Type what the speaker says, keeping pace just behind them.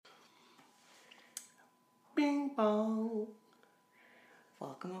Bing bong.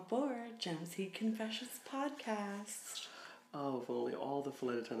 Welcome aboard Jump Seat Confessions podcast. Oh, if only all the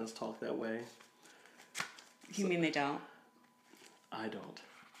flight attendants talk that way. You mean they don't? I don't.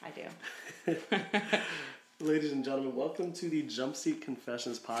 I do. Ladies and gentlemen, welcome to the Jump Seat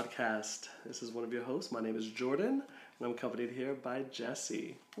Confessions podcast. This is one of your hosts. My name is Jordan, and I'm accompanied here by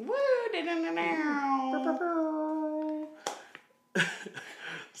Jesse. Woo!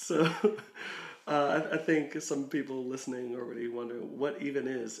 So, I think some people listening already wondering what even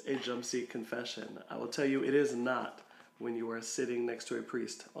is a jump seat confession. I will tell you, it is not when you are sitting next to a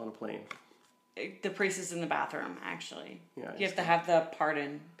priest on a plane. The priest is in the bathroom, actually. Yeah, You have to have the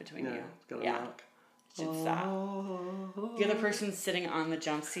pardon between you. It's got a knock. Should stop. You're the person sitting on the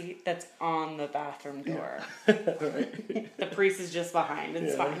jump seat that's on the bathroom door. Right. The priest is just behind.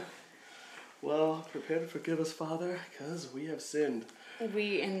 It's fine. Well, prepare to forgive us, Father, because we have sinned.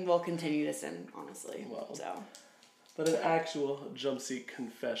 And we'll continue to sin, honestly. Well, so. But an actual jump seat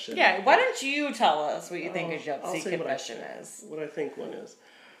confession. Yeah, why don't you tell us what you think a jump I'll seat say confession is? What I think one is.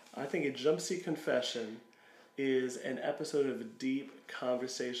 I think a jump seat confession is an episode of deep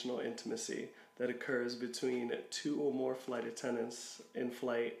conversational intimacy that occurs between two or more flight attendants in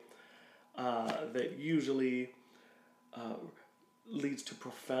flight that usually leads to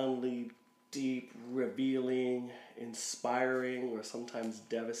profoundly deep, revealing, inspiring, or sometimes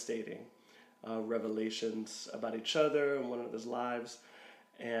devastating revelations about each other and one another's lives.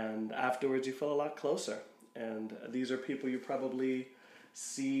 And afterwards, you feel a lot closer. And these are people you probably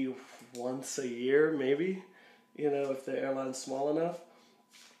see once a year, maybe, if the airline's small enough.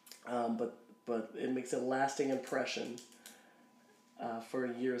 But it makes a lasting impression for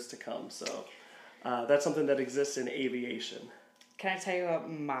years to come. So that's something that exists in aviation. Can I tell you what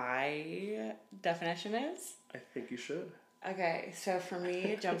my definition is? I think you should. Okay, so for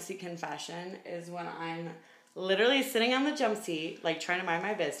me, jump seat confession is when I'm literally sitting on the jump seat, like trying to mind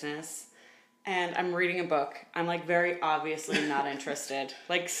my business, and I'm reading a book. I'm like very obviously not interested,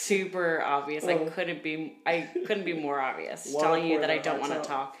 like super obvious. I couldn't be more obvious, telling you that I don't want to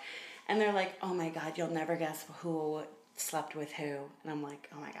talk. And they're like, "Oh my God, you'll never guess who slept with who," and I'm like,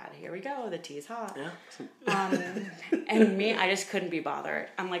 "Oh my God, here we go. The tea's hot." Yeah. And me, I just couldn't be bothered.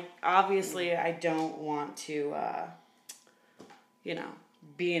 I'm like, obviously, I don't want to,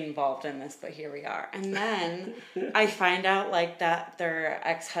 be involved in this, but here we are. And then I find out like that their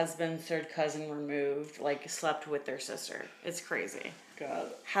ex-husband, third cousin removed, like slept with their sister. It's crazy.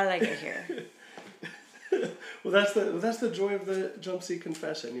 God. How did I get here? Well, that's the joy of the jump seat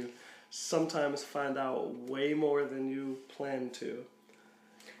confession. You sometimes find out way more than you plan to.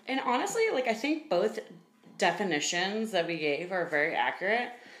 And honestly, like I think both definitions that we gave are very accurate.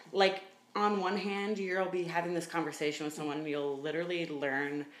 Like on one hand, you'll be having this conversation with someone, you'll literally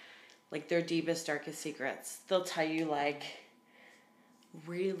learn like their deepest, darkest secrets. They'll tell you like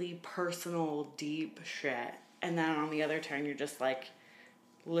really personal, deep shit. And then on the other turn, you're just like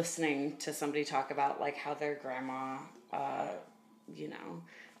listening to somebody talk about like how their grandma,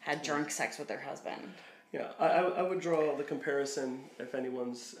 had drunk sex with their husband. Yeah, I would draw the comparison if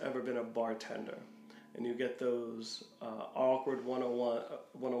anyone's ever been a bartender. And you get those awkward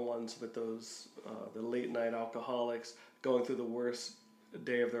one-on-ones with those the late night alcoholics going through the worst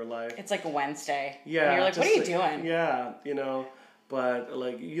day of their life. It's like a Wednesday. Yeah, and you're like, what are you doing? Yeah, but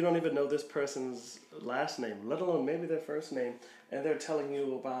like you don't even know this person's last name, let alone maybe their first name, and they're telling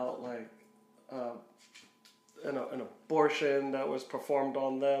you about like an abortion that was performed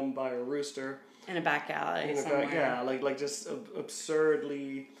on them by a rooster in a back alley somewhere. Yeah, like just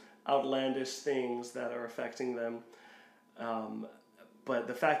absurdly outlandish things that are affecting them, but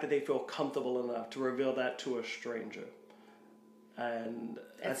the fact that they feel comfortable enough to reveal that to a stranger, and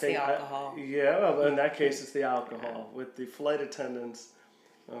it's I think the alcohol. In that case, it's the alcohol. With the flight attendants,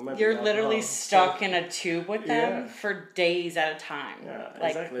 you're literally stuck in a tube with them for days at a time. Yeah,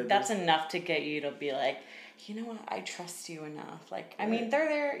 like exactly. That's enough to get you to be like, you know what? I trust you enough. Like, I mean, they're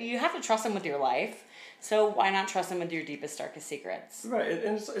there. You have to trust them with your life. So why not trust them with your deepest, darkest secrets? Right,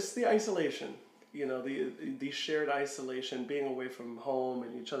 and it's the isolation. The shared isolation, being away from home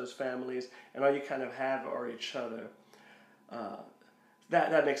and each other's families, and all you kind of have are each other.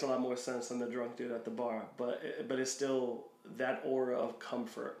 That makes a lot more sense than the drunk dude at the bar. But it's still that aura of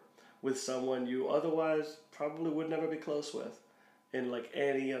comfort with someone you otherwise probably would never be close with in like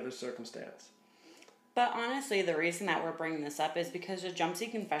any other circumstance. But honestly, the reason that we're bringing this up is because a jump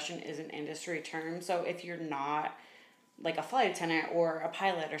seat confession is an industry term. So if you're not like a flight attendant or a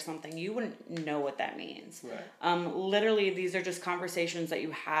pilot or something, you wouldn't know what that means. Right. Literally, these are just conversations that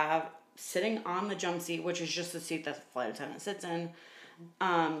you have sitting on the jump seat, which is just the seat that the flight attendant sits in.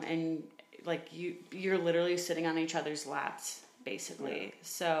 And like you're literally sitting on each other's laps, basically. Yeah.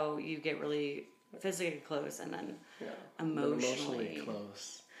 So you get really physically close and then emotionally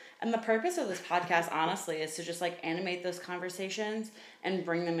close. And the purpose of this podcast, honestly, is to just like animate those conversations and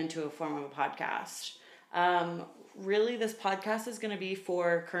bring them into a form of a podcast. Really, this podcast is going to be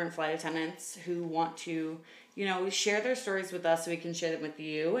for current flight attendants who want to, share their stories with us so we can share them with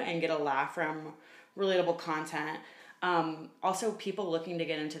you and get a laugh from relatable content. Also, people looking to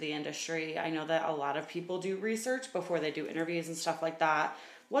get into the industry. I know that a lot of people do research before they do interviews and stuff like that.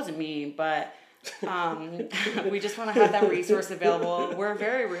 Wasn't me, but we just want to have that resource available. We're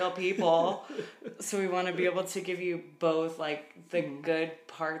very real people, so we want to be able to give you both like the good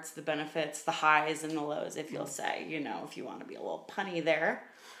parts, the benefits, the highs and the lows, if you'll say, if you want to be a little punny there.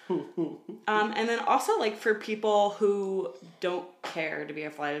 And then also like for people who don't care to be a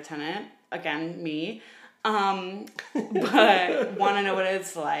flight attendant, again, me, but want to know what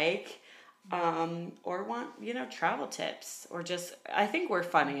it's like, or want, travel tips, or just, I think we're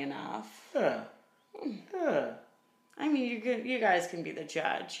funny enough. Yeah. I mean, you guys can be the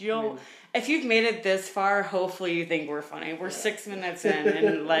judge. If you've made it this far, hopefully you think we're funny. We're 6 minutes in,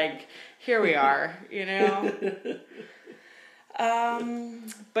 and like, here we are,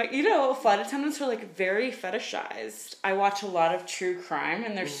 But flight attendants are like very fetishized. I watch a lot of true crime,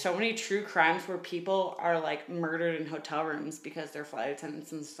 and there's so many true crimes where people are like murdered in hotel rooms because they're flight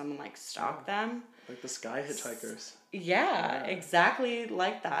attendants and someone like stalked them. Like the sky hitchhikers. Yeah, exactly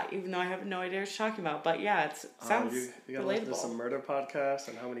like that. Even though I have no idea what you're talking about, but yeah, it sounds you gotta listen to some murder podcasts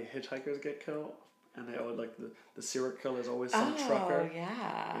and how many hitchhikers get killed, and they always like the serial killer is always some trucker. Oh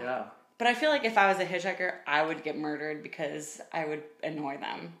yeah. Yeah. But I feel like if I was a hitchhiker, I would get murdered because I would annoy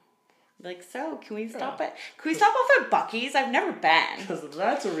them. Like, so, can we stop it? Can we stop off at Buc-ee's? I've never been. Because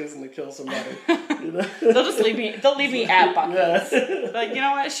that's a reason to kill somebody. They'll just leave me. They'll leave me at Buc-ee's. Yeah. Like, you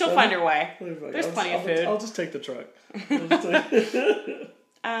know what? She'll find her way. There's plenty of food. I'll just take the truck.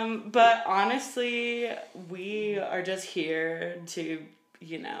 But honestly, we are just here to,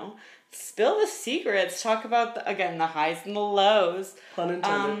 spill the secrets, talk about, the highs and the lows. Pun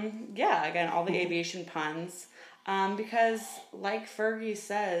intended. Again, all the aviation puns. Because, like Fergie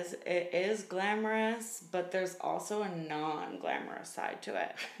says, it is glamorous, but there's also a non-glamorous side to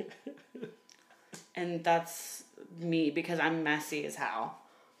it. And that's me, because I'm messy as hell.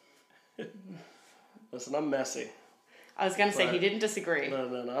 Listen, I'm messy. I was going to say, he didn't disagree.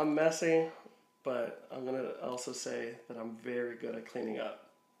 No, I'm messy, but I'm going to also say that I'm very good at cleaning up.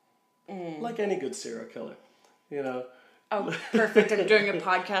 Like any good serial killer, Oh, perfect. I'm doing a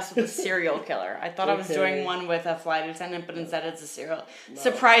podcast with a serial killer. I thought I was doing one with a flight attendant, but instead it's a serial. No.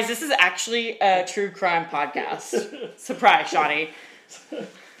 Surprise, this is actually a true crime podcast. Surprise, Shawty.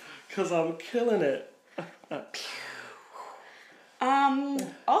 Because I'm killing it.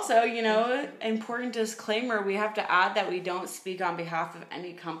 Also, important disclaimer, we have to add that we don't speak on behalf of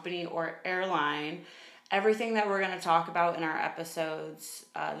any company or airline. Everything that we're going to talk about in our episodes,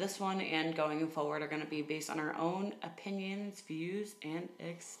 this one and going forward, are going to be based on our own opinions, views, and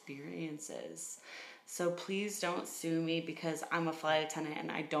experiences. So please don't sue me because I'm a flight attendant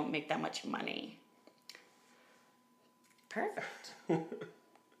and I don't make that much money. Perfect.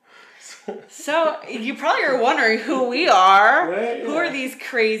 So you probably are wondering who we are. Right, yeah. Who are these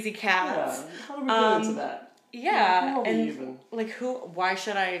crazy cats? Yeah. How do we get into that? Yeah, and why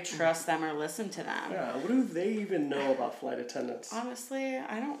should I trust them or listen to them? Yeah, what do they even know about flight attendants? Honestly,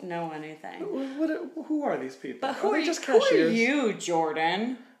 I don't know anything. Who are these people? But who are you,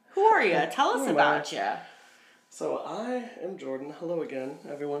 Jordan? Who are you? Tell us about you. So I am Jordan. Hello again,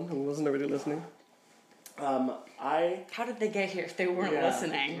 everyone who wasn't already listening. How did they get here if they weren't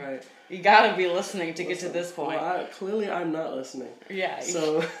listening? Right. You gotta be listening to get to this point. Well, clearly I'm not listening. Yeah.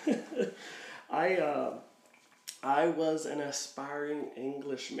 So I was an aspiring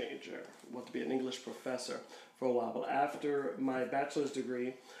English major, to be an English professor for a while. But after my bachelor's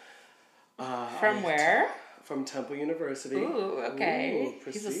degree... From where? From Temple University. Ooh, okay.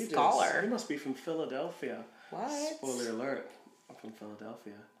 Ooh, he's a scholar. He must be from Philadelphia. What? Spoiler alert. I'm from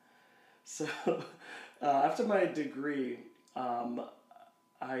Philadelphia. So, after my degree,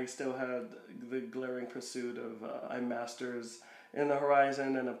 I still had the glaring pursuit of a master's in the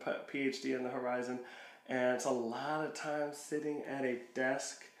horizon and a PhD in the horizon. And it's a lot of time sitting at a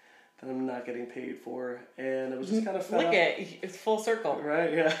desk that I'm not getting paid for. And it was just kind of fun. Look at it. It's full circle.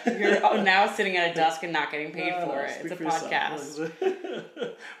 Right, yeah. You're now sitting at a desk and not getting paid for it. It's a podcast.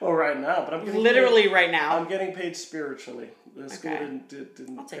 Well, right now. But I'm getting literally paid, right now. I'm getting paid spiritually. The school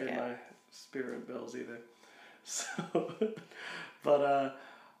didn't pay my spirit bills either. So, but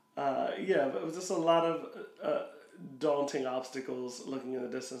it was just a lot of daunting obstacles looking in the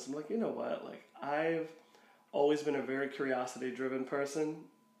distance, I'm like, you know what? Like, I've always been a very curiosity-driven person,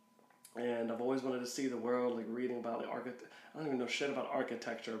 and I've always wanted to see the world, like reading about like I don't even know shit about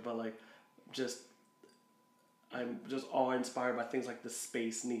architecture, but like just I'm just awe-inspired by things like the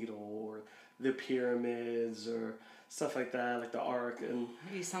Space Needle or the pyramids or stuff like that, like the Ark. And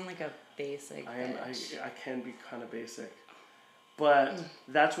You sound like a basic bitch. I can be kind of basic, but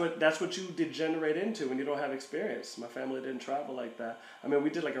that's what you degenerate into when you don't have experience. My family didn't travel like that. I mean, we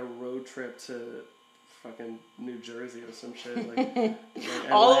did like a road trip to fucking New Jersey or some shit, like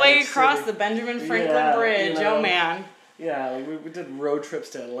all the way Atlantic across City. the Benjamin Franklin Bridge. You know, Oh man. Yeah, like we did road trips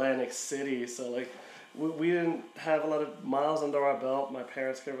to Atlantic City, so like we didn't have a lot of miles under our belt. My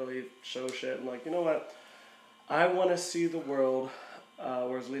parents could really show shit. And like, you know what? I want to see the world,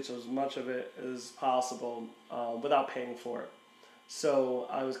 or at least as much of it as possible, without paying for it. So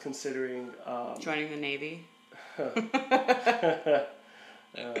I was considering Joining the Navy. That's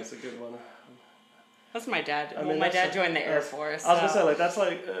a good one. That's my dad. I mean, my dad joined the Air Force. I was gonna say, like, that's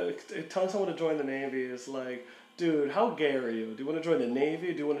like telling someone to join the Navy is like, dude, how gay are you? Do you want to join the Navy?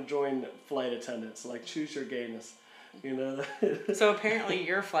 Or do you want to join flight attendants? Like, choose your gayness. You know. So apparently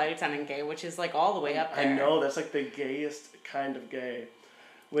you're flight attendant gay, which is like all the way up there. I know, that's like the gayest kind of gay,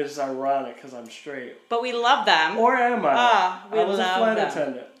 which is ironic because I'm straight. But we love them. Or am I? We I was love a flight them.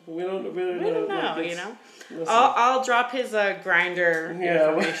 attendant. We don't know. No, Like, you know. Listen. I'll drop his grinder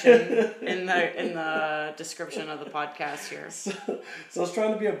information in the description of the podcast here. So I was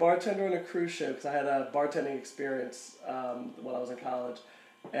trying to be a bartender on a cruise ship because I had a bartending experience while I was in college,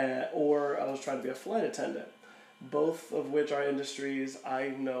 or I was trying to be a flight attendant. Both of which are industries I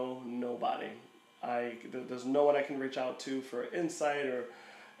know nobody. There's no one I can reach out to for insight or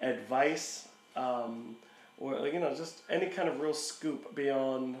advice, or like, you know, just any kind of real scoop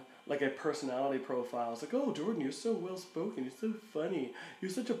beyond like a personality profile. It's like, oh, Jordan, you're so well spoken, you're so funny,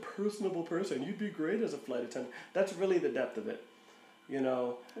 you're such a personable person, you'd be great as a flight attendant. That's really the depth of it, you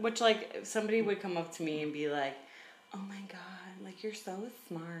know. Which, like, if somebody would come up to me and be like, oh my god, like, you're so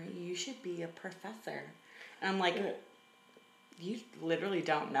smart, you should be a professor. And I'm like, you literally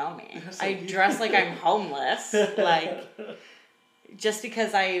don't know me. I dress like I'm homeless. Like, just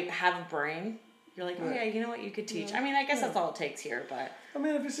because I have a brain, you're like, oh yeah, you know what, you could teach. I mean, I guess that's all it takes here, but... I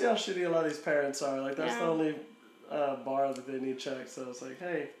mean, if you see how shitty a lot of these parents are, like, that's the only bar that they need checked. So it's like,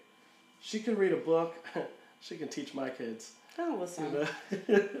 hey, she can read a book, she can teach my kids. Oh, listen. You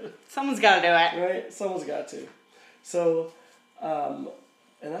know? Someone's got to do it. Right? Someone's got to. So, and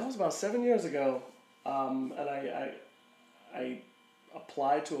that was about 7 years ago. And I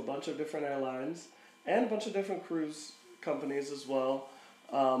applied to a bunch of different airlines and a bunch of different cruise companies as well.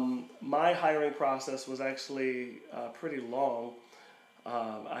 My hiring process was actually pretty long.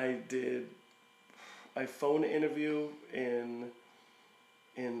 I did a phone interview in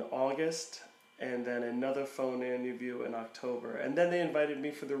August, and then another phone interview in October, and then they invited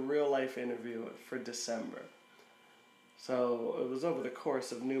me for the real life interview for December. So it was over the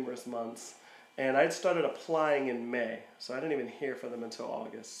course of numerous months. And I'd started applying in May, so I didn't even hear from them until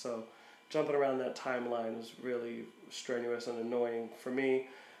August. So jumping around that timeline was really strenuous and annoying for me.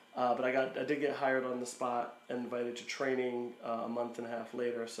 But I did get hired on the spot and invited to training a month and a half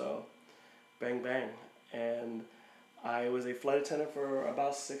later. So bang, bang. And I was a flight attendant for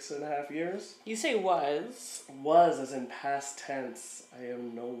about 6.5 years. You say was. Was as in past tense. I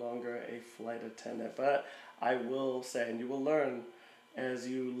am no longer a flight attendant. But I will say, and you will learn as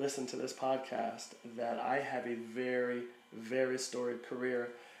you listen to this podcast, that I have a very, very storied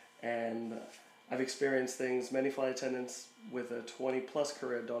career, and I've experienced things many flight attendants with a 20-plus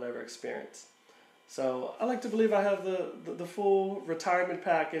career don't ever experience. So I like to believe I have the full retirement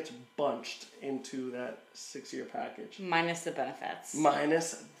package bunched into that 6-year package. Minus the benefits.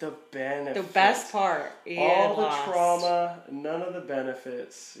 Minus the benefits. The best part. All the trauma, none of the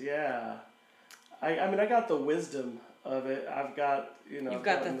benefits. Yeah. I mean, I got the wisdom of it. I've got, you know... You've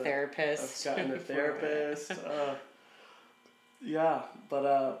got the therapist. I've gotten the therapist. Yeah,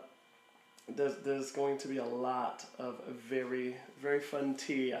 but there's going to be a lot of very, very fun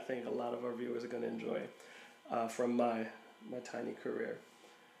tea I think a lot of our viewers are going to enjoy from my tiny career.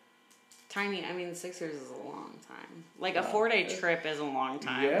 Tiny, I mean, 6 years is a long time. Like, a 4-day trip is a long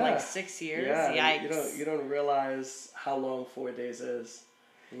time. Yeah. Like, 6 years? Yeah, Yikes. you don't realize how long 4 days is,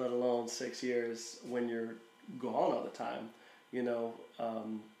 let alone 6 years when you're gone all the time. You know,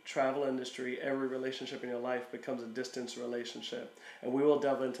 travel industry, every relationship in your life becomes a distance relationship. And we will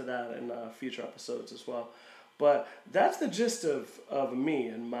delve into that in future episodes as well. But that's the gist of me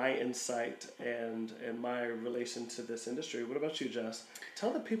and my insight and my relation to this industry. What about you, Jess?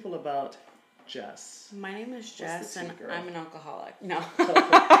 Tell the people about Jess? My name is Jess, and girl? I'm an alcoholic. No.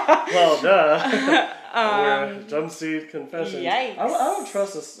 Well, duh. We're jumpsuit confessions. Yikes. I don't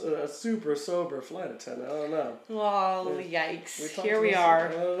trust a super sober flight attendant. I don't know. Well, yikes. talked Here to we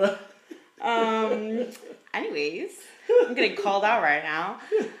us- are. Anyways, I'm getting called out right now.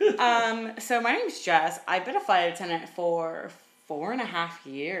 So my name's Jess. I've been a flight attendant for 4.5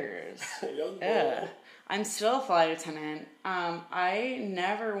 years. Young boy. Ugh. I'm still a flight attendant. I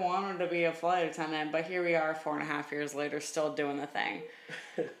never wanted to be a flight attendant, but here we are 4.5 years later, still doing the thing.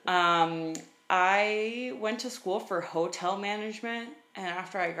 I went to school for hotel management, and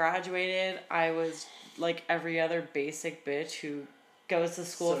after I graduated, I was like every other basic bitch who goes to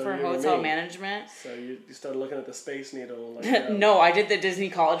school So for you were hotel me. managed. So you started looking at the Space Needle. Like, No, I did the Disney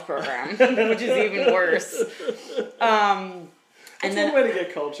College program, which is even worse. That's And one way to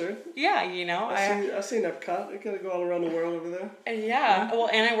get culture. Yeah, you know, I've seen Epcot. You gotta go all around the world over there. yeah. Well,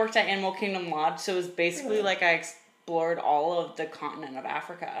 and I worked at Animal Kingdom Lodge, so it was basically like I explored all of the continent of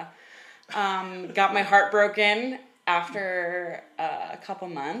Africa. Got my heart broken after a couple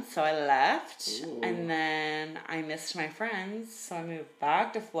months, so I left. Ooh. And then I missed my friends, so I moved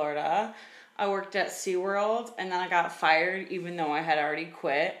back to Florida. I worked at SeaWorld, and then I got fired even though I had already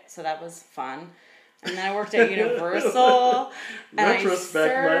quit, so that was fun. And then I worked at Universal. And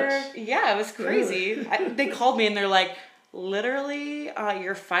Retrospect much? Yeah, it was crazy. They called me and they're like, literally,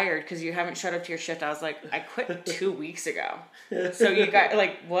 you're fired because you haven't showed up to your shift. I was like, I quit 2 weeks ago. So you got,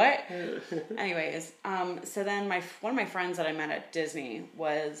 like, what? Anyways, so then one of my friends that I met at Disney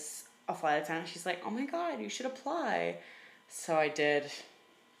was a flight attendant. She's like, oh my God, you should apply. So I did.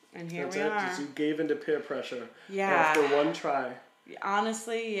 And here That's we it. are. Just you gave into peer pressure. Yeah. After one try.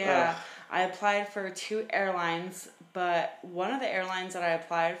 Honestly, yeah. I applied for 2 airlines, but one of the airlines that I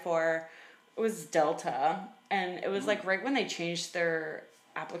applied for was Delta. And it was like right when they changed their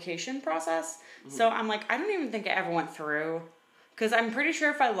application process. So I'm like, I don't even think it ever went through. Because I'm pretty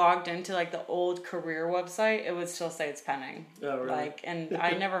sure if I logged into like the old career website, it would still say it's pending. Oh, really? Like, and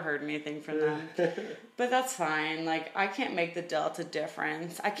I never heard anything from them. But that's fine. Like, I can't make the Delta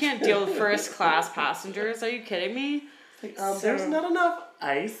difference. I can't deal with first class passengers. Are you kidding me? There's not enough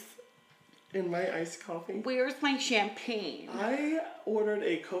ice in my iced coffee. Where's my champagne? I ordered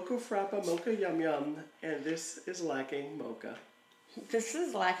a Cocoa Frappa Mocha Yum Yum, and this is lacking mocha. This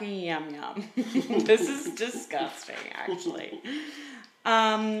is lacking yum yum. This is disgusting, actually.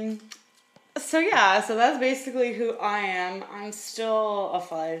 So that's basically who I am. I'm still a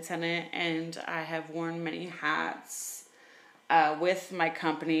flight attendant, and I have worn many hats with my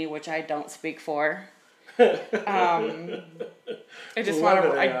company, which I don't speak for. I just want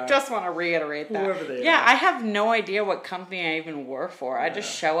to reiterate that. Whoever they Yeah, are. I have no idea what company I even work for. I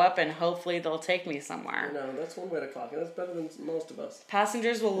just show up and hopefully they'll take me somewhere. No, that's one way to clock it. That's better than most of us.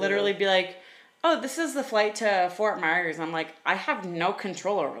 Passengers will literally be like, "Oh, this is the flight to Fort Myers." I'm like, I have no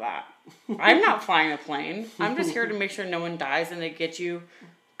control over that. I'm not flying a plane. I'm just here to make sure no one dies and they get you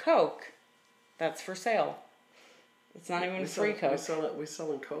Coke. That's for sale. It's not even free Coke. We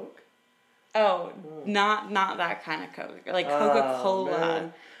selling Coke? Oh, not that kind of Coke. Like Coca-Cola.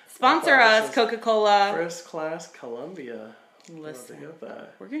 Man. Sponsor I thought us, this was Coca-Cola. First class Columbia. Listen, Love to get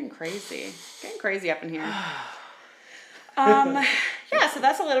that. we're getting crazy. Getting crazy up in here. Yeah, so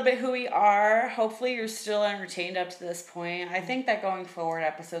that's a little bit who we are. Hopefully you're still entertained up to this point. I think that going forward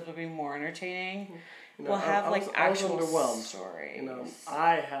episodes will be more entertaining. You know, We'll have I was actual underwhelmed. stories. You know,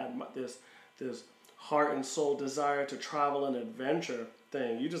 I had this heart and soul desire to travel and adventure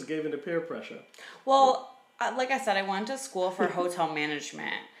thing. You just gave into peer pressure. Well, like I said, I went to school for hotel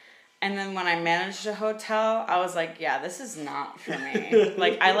management. And then when I managed a hotel, I was like, yeah, this is not for me.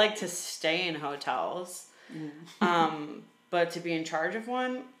 Like, I like to stay in hotels. But to be in charge of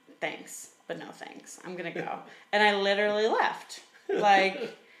one, thanks. But no thanks. I'm going to go. And I literally left.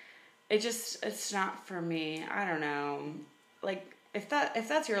 Like, it's not for me. I don't know. Like, if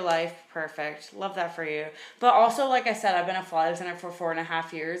that's your life, perfect. Love that for you. But also, like I said, I've been a flight attendant for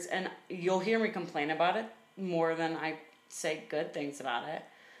 4.5 years, and you'll hear me complain about it more than I say good things about it.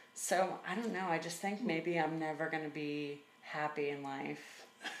 So, I don't know. I just think maybe I'm never going to be happy in life.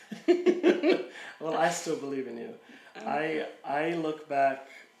 Well, I still believe in you. I look back.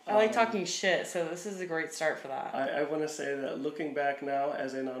 I like talking shit, so this is a great start for that. I want to say that looking back now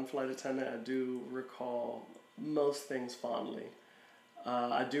as a non-flight attendant, I do recall most things fondly.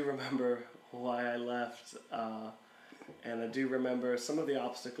 I do remember why I left, and I do remember some of the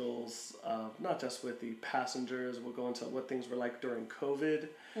obstacles, not just with the passengers. We'll go into what things were like during COVID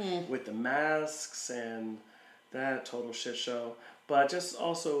with the masks and that total shit show. But just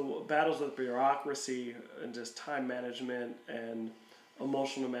also battles with bureaucracy and just time management and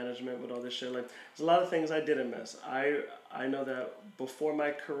emotional management with all this shit. Like, there's a lot of things I didn't miss. I know that before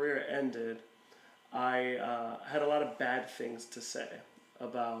my career ended, I had a lot of bad things to say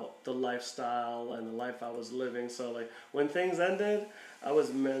about the lifestyle and the life I was living. So like when things ended, I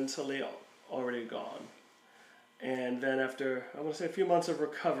was mentally already gone. And then after, I want to say a few months of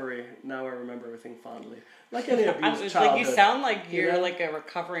recovery, now I remember everything fondly. Like any abused childhood. Like you sound like you're you know? like a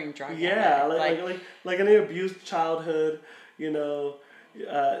recovering drug Yeah, addict. like any abused childhood, you know,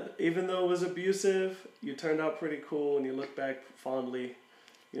 even though it was abusive, you turned out pretty cool and you look back fondly,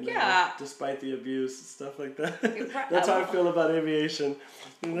 you know, Yeah. despite the abuse, stuff like that. That's how I feel about aviation.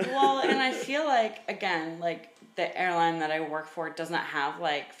 Well, and I feel like, again, like the airline that I work for does not have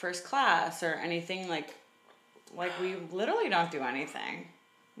like first class or anything like we literally don't do anything.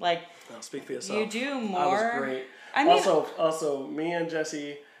 Like, I'll speak for yourself. you do more. I was great. I mean, also, me and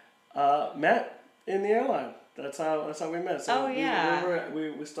Jesse met in the airline. That's how we met. So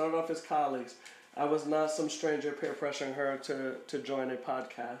we started off as colleagues. I was not some stranger peer pressuring her to join a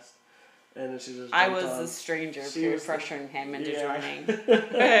podcast, and then she just. I was a stranger peer pressuring him into joining.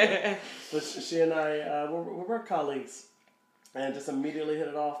 But she and I we're colleagues, and just immediately hit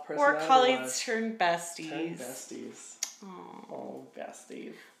it off. We're colleagues turned besties. Oh,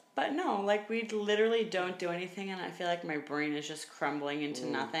 besties. But no, like we literally don't do anything, and I feel like my brain is just crumbling into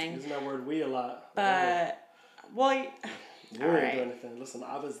nothing. Using that word "we" a lot. But well, we didn't do anything. Listen,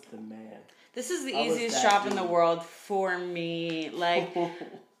 I was the man. This is the easiest job in the world for me. Like,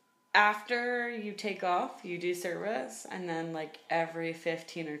 after you take off, you do service, and then, like, every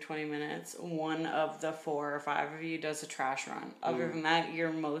 15 or 20 minutes, one of the 4 or 5 of you does a trash run. Other than that,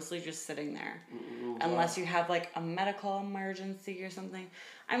 you're mostly just sitting there. Unless you have, like, a medical emergency or something.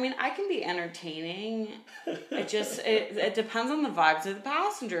 I mean, I can be entertaining. It depends on the vibes of the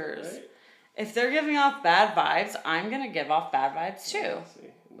passengers. Right. If they're giving off bad vibes, I'm going to give off bad vibes, too.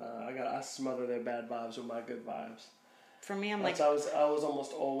 I smother their bad vibes with my good vibes. For me, I was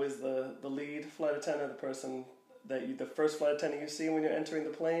almost always the lead flight attendant, the person the first flight attendant you see when you're entering the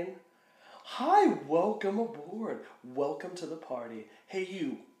plane. Hi, welcome aboard. Welcome to the party. Hey,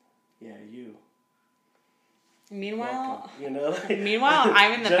 you. Yeah, you. Meanwhile, welcome. You know,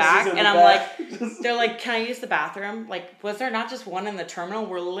 I'm in the back, and I'm like, they're like, can I use the bathroom? Like, was there not just one in the terminal?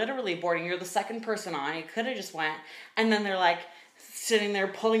 We're literally boarding. You're the second person on. You could have just went. And then they're like, sitting there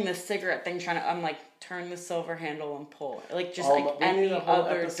pulling the cigarette thing, I'm like, turn the silver handle and pull. Like, just like any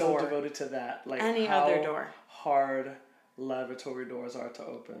other door. Devoted to that. Like any other door. Hard lavatory doors are to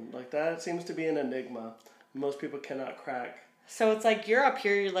open. Like, that seems to be an enigma. Most people cannot crack. So it's like, you're up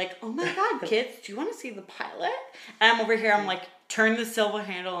here, you're like, oh my God, kids, do you want to see the pilot? And I'm over here, I'm like, turn the silver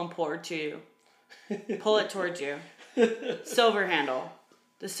handle and pull it to you. Pull it towards you. Silver handle.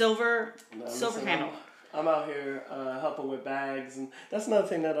 The silver handle. I'm out here helping with bags, and that's another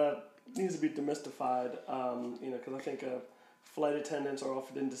thing that needs to be demystified. Because I think flight attendants are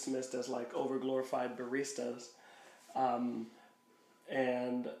often dismissed as like overglorified baristas,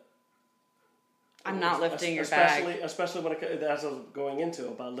 and I'm not lifting your bag. Especially when as I was going into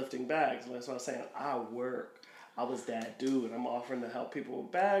about lifting bags. That's what I was saying. I work. I was that dude. I'm offering to help people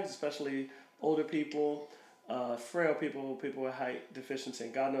with bags, especially older people, frail people with height deficiency.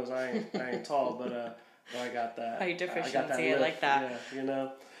 And God knows I ain't tall, but I got that. Height deficiency, I like that. Yeah,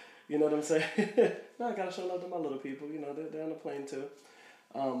 you know what I'm saying? No, I gotta show love to my little people. You know, they're on the plane too.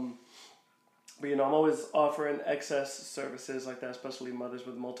 But I'm always offering excess services like that, especially mothers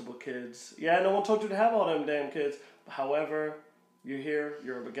with multiple kids. Yeah, no one told you to have all them damn kids. However, you're here.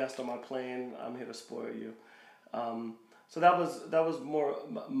 You're a guest on my plane. I'm here to spoil you. So that was more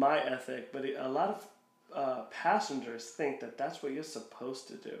my ethic. But a lot of passengers think that that's what you're supposed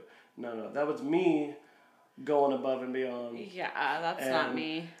to do. No, that was me going above and beyond. Yeah, that's not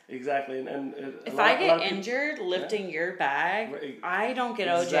me. Exactly. And if I get injured lifting your bag, I don't get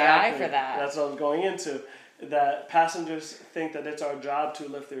OJI for that. That's what I was going into. That passengers think that it's our job to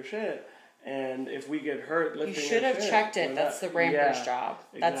lift their shit. And if we get hurt lifting their shit... You should have checked it. That's the ramper's job.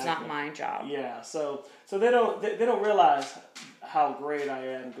 That's not my job. Yeah, so they don't realize how great I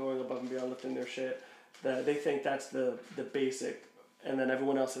am going above and beyond lifting their shit. They think that's the basic, and then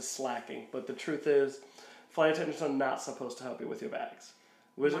everyone else is slacking. But the truth is, flight attendants are not supposed to help you with your bags.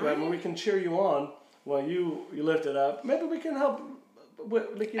 When we can cheer you on while you lift it up, maybe we can help,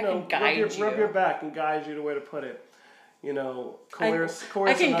 rub your back and guide you to where to put it. Coerce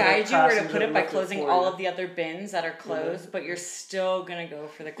I can guide you where to put it by closing all of the other bins that are closed, but you're still going to go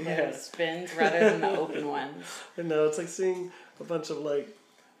for the closed bins rather than the open ones. I know, it's like seeing a bunch of like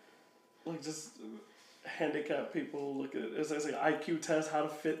just handicapped people look at it. It's like IQ test, how to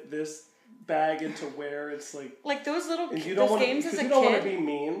fit this bag into where it's like those little and you those don't games as a you don't want to kid. be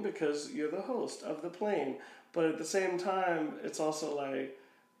mean because you're the host of the plane, but at the same time, it's also like,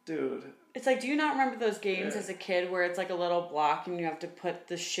 dude. It's like, do you not remember those games as a kid where it's like a little block and you have to put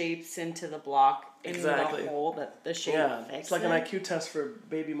the shapes into the block in the hole that the shape fixes? It's like an IQ test for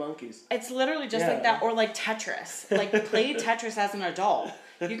baby monkeys. It's literally just like that, or like Tetris. Like, play Tetris as an adult.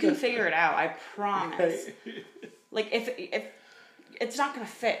 You can figure it out, I promise. Right. Like, if it's not gonna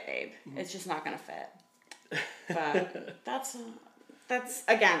fit, babe. It's just not gonna fit. But that's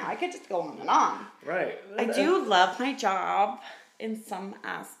again, I could just go on and on. Right. I do love my job in some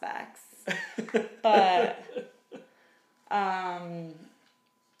aspects. But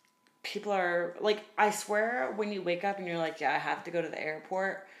people are like, I swear when you wake up and you're like, yeah, I have to go to the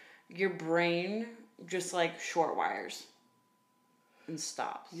airport, your brain just like short wires and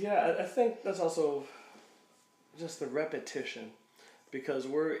stops. Yeah, I think that's also just the repetition, because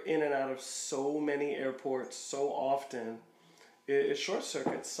we're in and out of so many airports so often. It short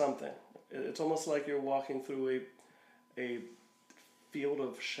circuits something. It's almost like you're walking through a field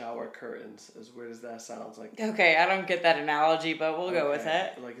of shower curtains. As weird as that sounds, like. Okay, I don't get that analogy, but we'll go with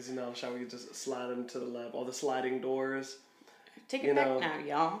it. Like, as you know, shower, you just slide them to the left. All the sliding doors. Take it back now,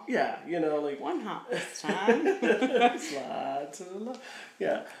 y'all. Yeah, like one hop this time. Slide to the left.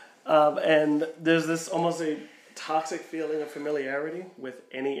 Yeah, and there's this almost a toxic feeling of familiarity with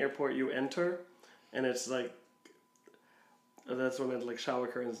any airport you enter, and it's like. That's when it's like shower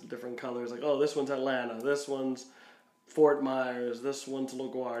curtains, different colors. Like, oh, this one's Atlanta. This one's Fort Myers, this one's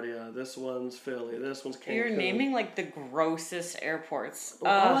LaGuardia, this one's Philly, this one's Cancun. You're naming like the grossest airports.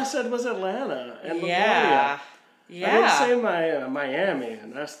 All I said was Atlanta and LaGuardia. Yeah. I didn't say Miami,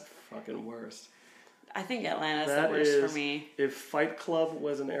 and that's the fucking worst. I think Atlanta's the worst for me. If Fight Club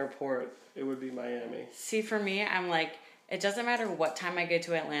was an airport, it would be Miami. See, for me, I'm like, it doesn't matter what time I get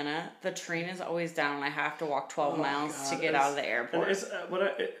to Atlanta, the train is always down and I have to walk 12 miles to get out of the airport.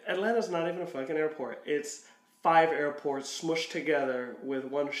 And Atlanta's not even a fucking airport. It's 5 airports smushed together with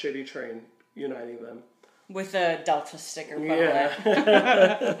one shitty train uniting them. With a Delta sticker put on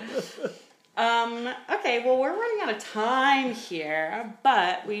it. Okay, well, we're running out of time here,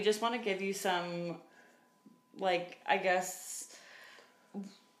 but we just want to give you some, like, I guess,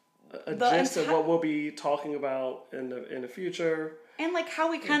 a gist of what we'll be talking about in the future. And, like,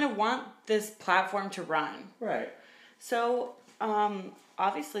 how we kind of want this platform to run. Right. So,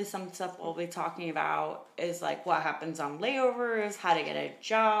 obviously some stuff we'll be talking about is, like, what happens on layovers, how to get a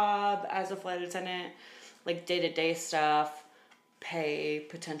job as a flight attendant, like, day-to-day stuff, pay,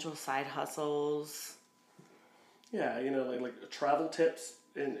 potential side hustles. Yeah, like travel tips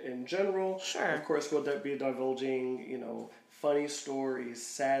in general. Sure. Of course, we'll be divulging, funny stories,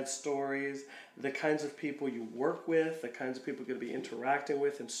 sad stories, the kinds of people you work with, the kinds of people you're going to be interacting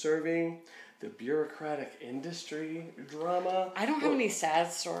with and serving, the bureaucratic industry drama. I don't have any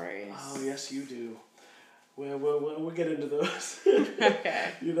sad stories. Oh, yes, you do. We'll get into those. Okay.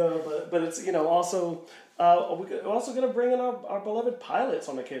 But it's, also, we're also going to bring in our beloved pilots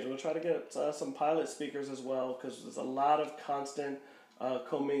on occasion. We'll try to get some pilot speakers as well, because there's a lot of constant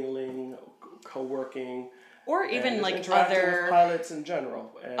commingling, co-working, or even like other pilots in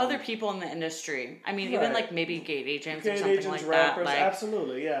general, and other people in the industry. I mean, even like maybe gate agents or something like rappers, that. Like,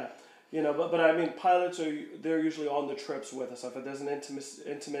 absolutely, yeah. But I mean, pilots they're usually on the trips with us. If there's an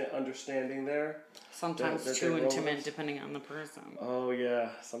intimate understanding there, sometimes too intimate, depending on the person. Oh yeah,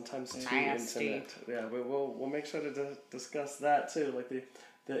 sometimes too intimate. Yeah, we'll make sure to discuss that too, like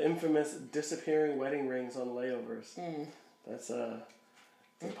the infamous disappearing wedding rings on layovers. That's a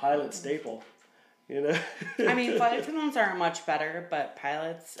pilot staple. I mean, flight attendants are much better, but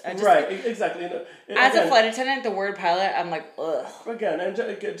pilots... right, exactly. As a flight attendant, the word pilot, I'm like, ugh. Again, and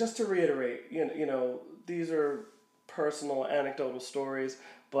just to reiterate, these are personal, anecdotal stories,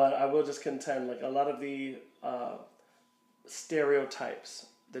 but I will just contend, like, a lot of the stereotypes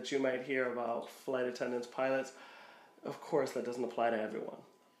that you might hear about flight attendants, pilots, of course, that doesn't apply to everyone.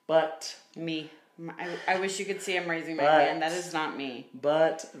 But... Me. I wish you could see I'm raising my hand. That is not me.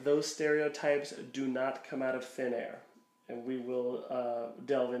 But those stereotypes do not come out of thin air. And we will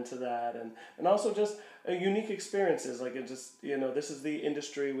delve into that. And also just unique experiences. Like, this is the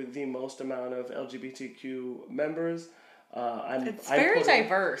industry with the most amount of LGBTQ members. It's very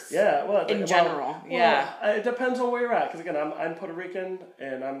diverse. Yeah, in general. It depends on where you're at. Because again, I'm Puerto Rican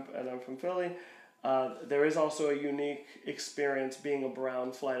and I'm from Philly. There is also a unique experience being a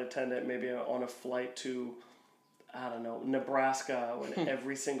brown flight attendant, maybe on a flight to, I don't know, Nebraska, when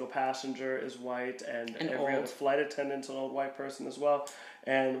every single passenger is white and every other flight attendant's an old white person as well,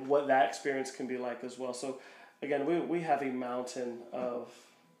 and what that experience can be like as well. So, again, we have a mountain of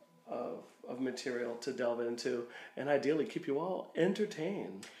of material to delve into, and ideally keep you all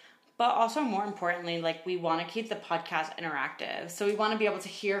entertained. But also, more importantly, like, we want to keep the podcast interactive. So we want to be able to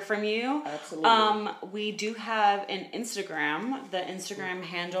hear from you. Absolutely. We do have an Instagram. The Instagram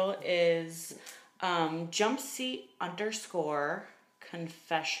handle is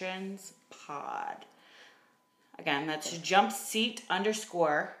jumpseat_confessionspod. Again, that's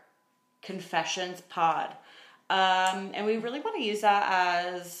jumpseat_confessionspod. And we really want to use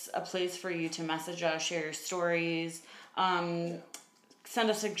that as a place for you to message us, share your stories, send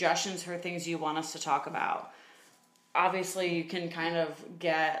us suggestions for things you want us to talk about. Obviously, you can kind of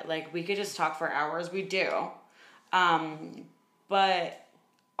get, like, we could just talk for hours. We do. But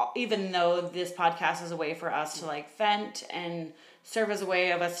even though this podcast is a way for us to, like, vent and serve as a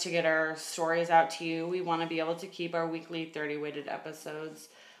way of us to get our stories out to you, we want to be able to keep our weekly 30-weighted episodes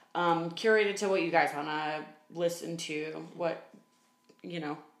curated to what you guys want to listen to, what,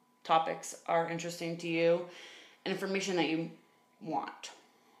 topics are interesting to you, and information that you want.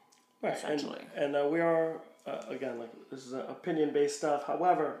 Right, essentially. And we are, again, like, this is opinion-based stuff.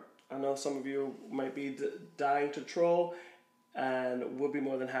 However, I know some of you might be dying to troll, and we'll be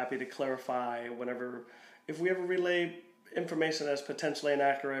more than happy to clarify if we ever relay information that's potentially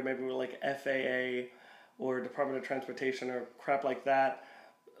inaccurate, maybe we're like FAA or Department of Transportation or crap like that,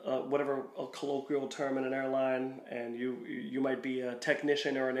 whatever a colloquial term in an airline, and you might be a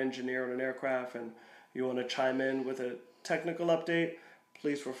technician or an engineer on an aircraft, and you want to chime in with a technical update,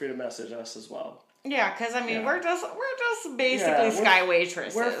 please feel free to message us as well. Yeah, because we're just basically sky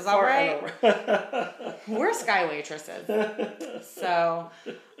waitresses, all right? We're sky waitresses. So,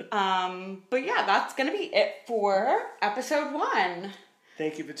 but yeah, that's gonna be it for episode 1.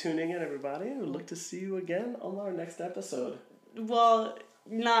 Thank you for tuning in, everybody. We look to see you again on our next episode. Well,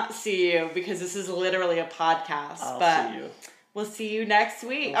 not see you, because this is literally a podcast. I'll but see you. We'll see you next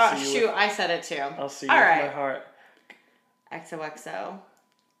week. I said it too. I'll see you with my heart. XOXO.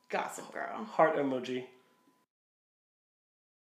 Gossip Girl. Heart emoji.